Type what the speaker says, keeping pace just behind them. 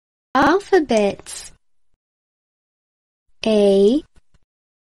Alphabets. A.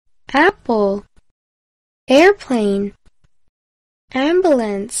 Apple. Airplane.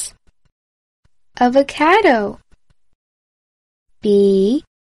 Ambulance. Avocado. B.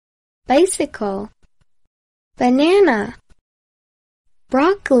 Bicycle. Banana.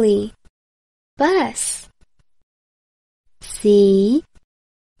 Broccoli. Bus. C.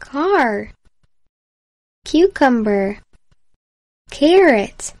 Car. Cucumber.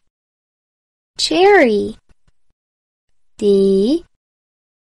 Carrot. Cherry. D.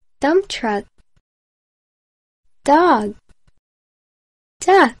 Dump truck. Dog.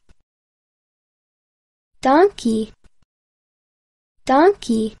 Duck. Donkey.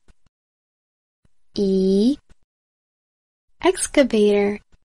 Donkey. E. Excavator.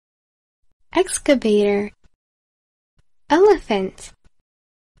 Excavator. Elephant.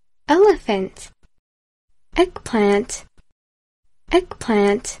 Elephant. Eggplant.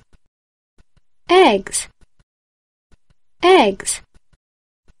 Eggplant. Eggs. Eggs.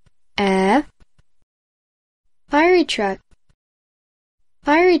 F. Fire truck.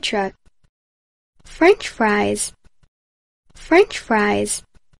 Fire truck. French fries. French fries.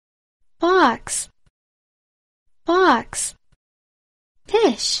 Fox. Fox.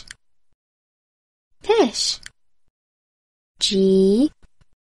 Fish. Fish. G.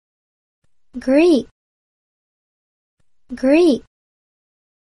 Grape. Grape.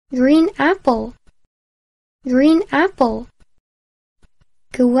 Green apple. Green apple.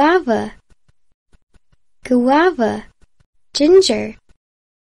 Guava. Guava. Ginger.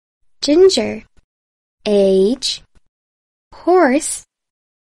 Ginger. H. Horse.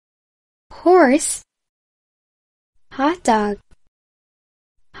 Horse. Hot dog.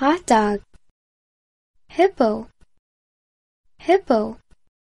 Hot dog. Hippo. Hippo.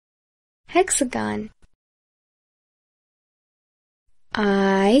 Hexagon.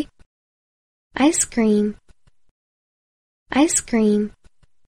 I. Ice cream. Ice cream.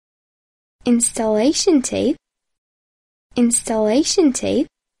 Installation tape. Installation tape.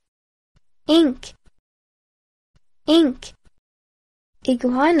 Ink. Ink.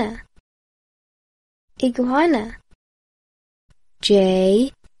 Iguana. Iguana.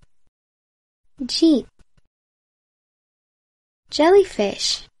 J. Jeep.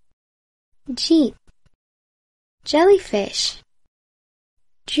 Jellyfish. Jeep. Jellyfish.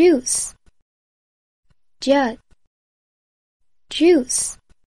 Juice. Jug. Juice.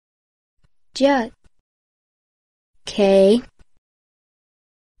 Jug. K.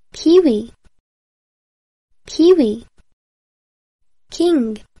 Kiwi. Kiwi.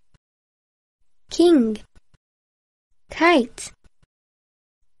 King. King. Kite.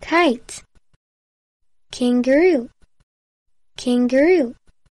 Kite. Kangaroo. Kangaroo.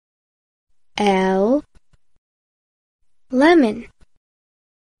 L. Lemon.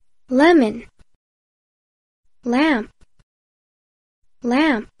 Lemon. Lamp.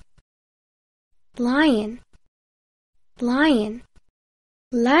 Lamp. Lion. Lion.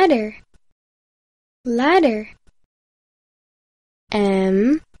 Ladder. Ladder.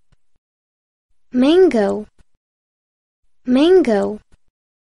 M. Mango. Mango.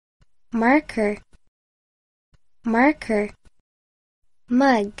 Marker. Marker.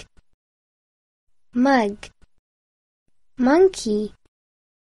 Mug. Mug. Monkey.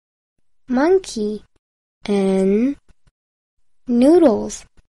 Monkey. N. Noodles.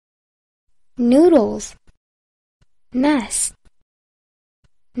 Noodles. Nest.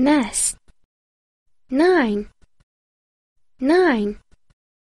 Nest. 9. 9.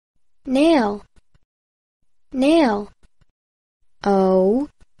 Nail. Nail. O.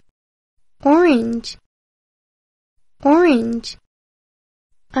 Orange. Orange.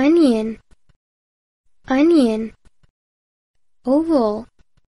 Onion. Onion. Oval.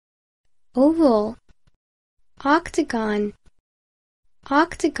 Oval. Octagon.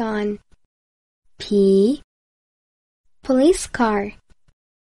 Octagon. P. Police car.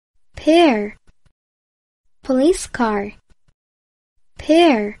 Pear. Police car.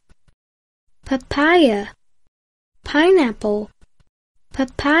 Pear. Papaya. Pineapple.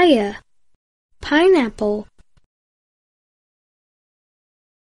 Papaya. Pineapple.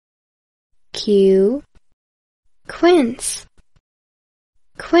 Q. Quince.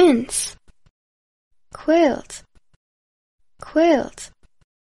 Quince. Quilt. Quilt.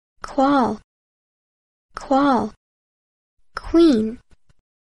 Qual. Qual. Queen.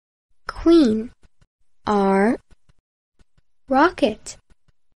 Queen. R. Rocket.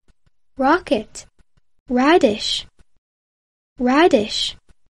 Rocket. Radish. Radish.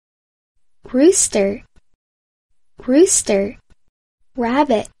 Rooster. Rooster.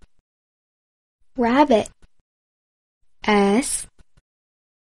 Rabbit. Rabbit. S.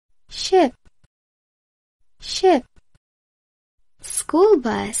 ship, ship. School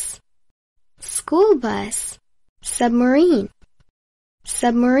bus, school bus. Submarine,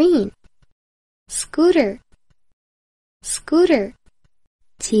 submarine. Scooter, scooter.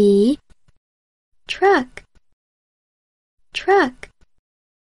 T, truck, truck.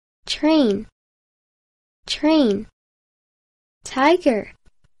 Train, train. Tiger,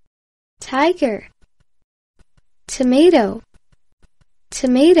 tiger. Tomato,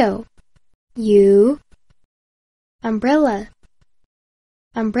 tomato. U, umbrella,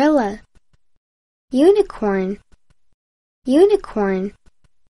 umbrella. Unicorn, unicorn.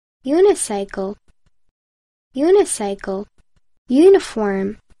 Unicycle, unicycle.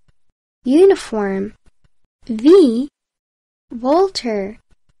 Uniform, uniform. V, Volter,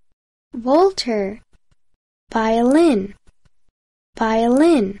 Volter. Violin,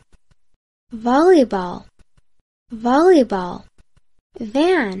 violin. Volleyball, volleyball.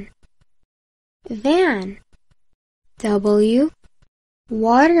 Van, van. W,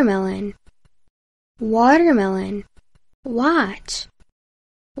 watermelon, watermelon. Watch,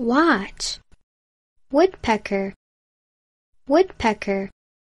 watch. Woodpecker, woodpecker.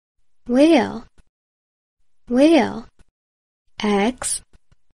 Whale, whale. X,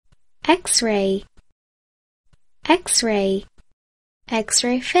 X-ray, X-ray.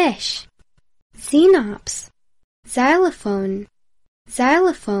 X-ray fish. Xenops, xylophone,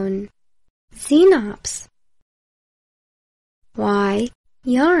 xylophone. Xenops. Y,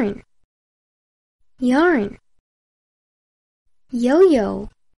 yarn, yarn. Yo-yo,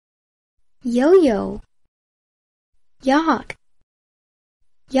 yo-yo. Yacht,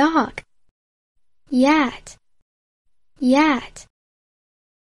 yacht. Yacht, yacht.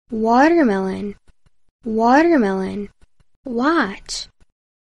 Watermelon, watermelon. Watch.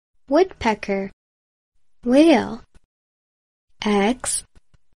 Woodpecker, whale. X,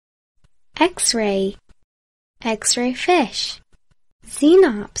 X-ray, X-ray fish.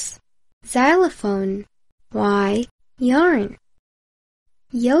 Xenops, xylophone. Y, yarn.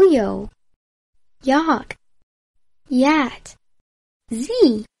 Yo-yo, yacht, yacht.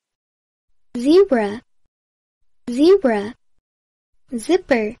 Z, zebra, zebra.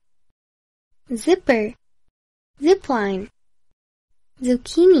 Zipper, zipper. Zipline,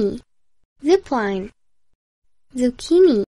 zucchini, zipline. Zucchini.